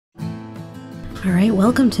Alright,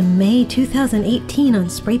 welcome to May 2018 on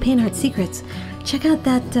Spray Paint Art Secrets. Check out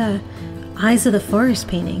that Eyes of the Forest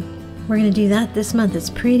painting. We're going to do that this month. It's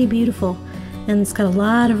pretty beautiful, and it's got a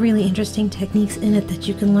lot of really interesting techniques in it that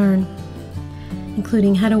you can learn,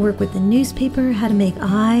 including how to work with the newspaper, how to make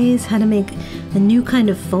eyes, how to make a new kind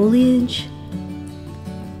of foliage.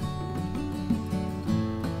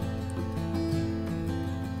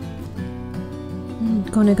 I'm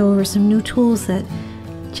going to go over some new tools that,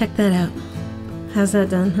 check that out. How's that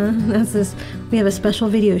done, huh? We have a special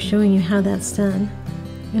video showing you how that's done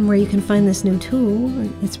and where you can find this new tool.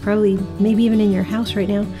 It's probably maybe even in your house right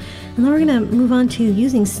now. And then we're gonna move on to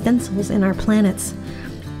using stencils in our planets.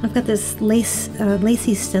 I've got this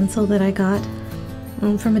lacy stencil that I got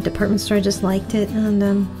from a department store. I just liked it,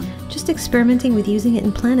 and just experimenting with using it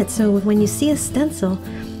in planets. So when you see a stencil,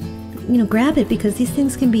 grab it, because these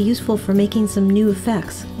things can be useful for making some new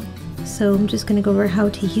effects. So I'm just going to go over how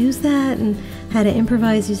to use that and how to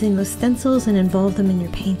improvise using those stencils and involve them in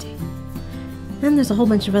your painting. And there's a whole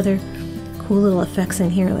bunch of other cool little effects in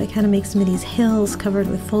here, like how to make some of these hills covered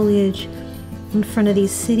with foliage in front of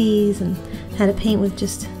these cities, and how to paint with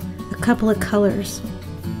just a couple of colors.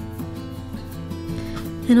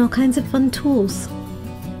 And all kinds of fun tools.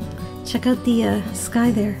 Check out the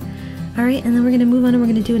sky there. Alright, and then we're going to move on and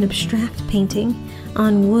we're going to do an abstract painting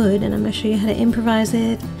on wood, and I'm going to show you how to improvise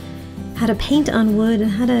it, how to paint on wood,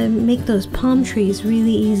 and how to make those palm trees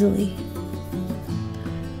really easily.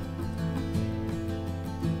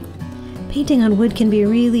 Painting on wood can be a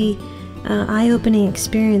really eye-opening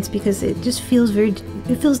experience, because it just feels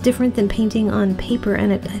different than painting on paper,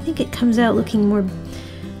 and I think it comes out looking more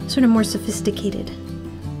sophisticated.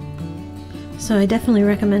 So I definitely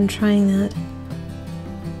recommend trying that.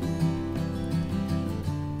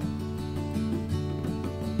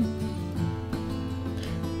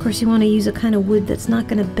 Of course, you want to use a kind of wood that's not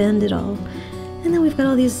going to bend at all. And then we've got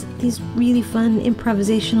all these really fun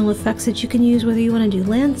improvisational effects that you can use, whether you want to do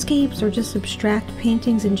landscapes or just abstract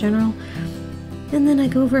paintings in general. And then I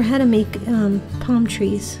go over how to make palm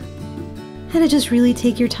trees. How to just really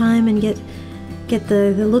take your time and get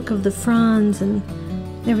the look of the fronds and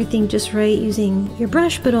everything just right, using your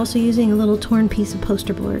brush, but also using a little torn piece of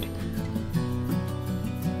poster board.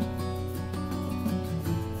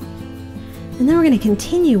 And then we're going to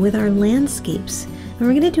continue with our landscapes. And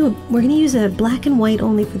we're going to use a black and white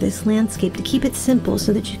only for this landscape to keep it simple,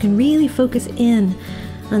 so that you can really focus in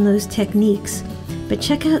on those techniques. But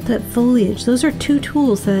check out that foliage. Those are two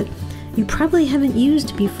tools that you probably haven't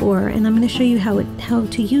used before, and I'm going to show you how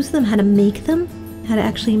to use them, how to make them, how to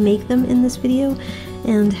actually make them in this video,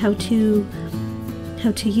 and how to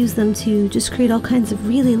use them to just create all kinds of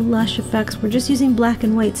really lush effects. We're just using black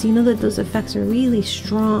and white, so you know that those effects are really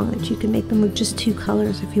strong, that you can make them with just two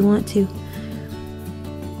colors if you want to.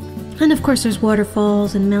 And of course there's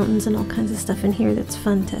waterfalls and mountains and all kinds of stuff in here that's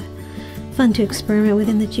fun to experiment with,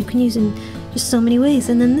 and that you can use in just so many ways.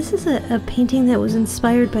 And then this is a painting that was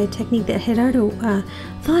inspired by a technique that Gerardo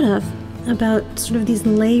thought of, about sort of these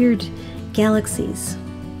layered galaxies,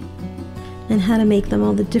 and how to make them,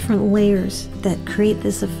 all the different layers that create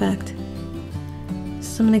this effect.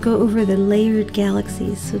 So I'm going to go over the layered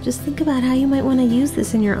galaxies. So just think about how you might want to use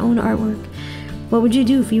this in your own artwork. What would you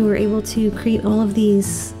do if you were able to create all of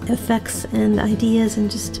these effects and ideas in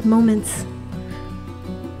just moments?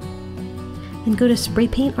 And go to Spray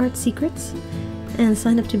Paint Art Secrets and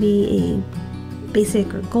sign up to be a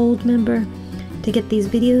basic or gold member to get these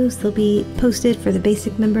videos. They'll be posted for the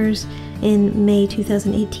basic members in May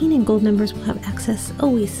 2018, and gold members will have access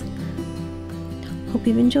always. Hope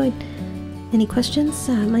you've enjoyed. Any questions?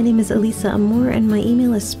 My name is Elisa Amor, and my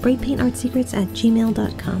email is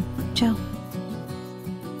spraypaintartsecrets@gmail.com. Ciao.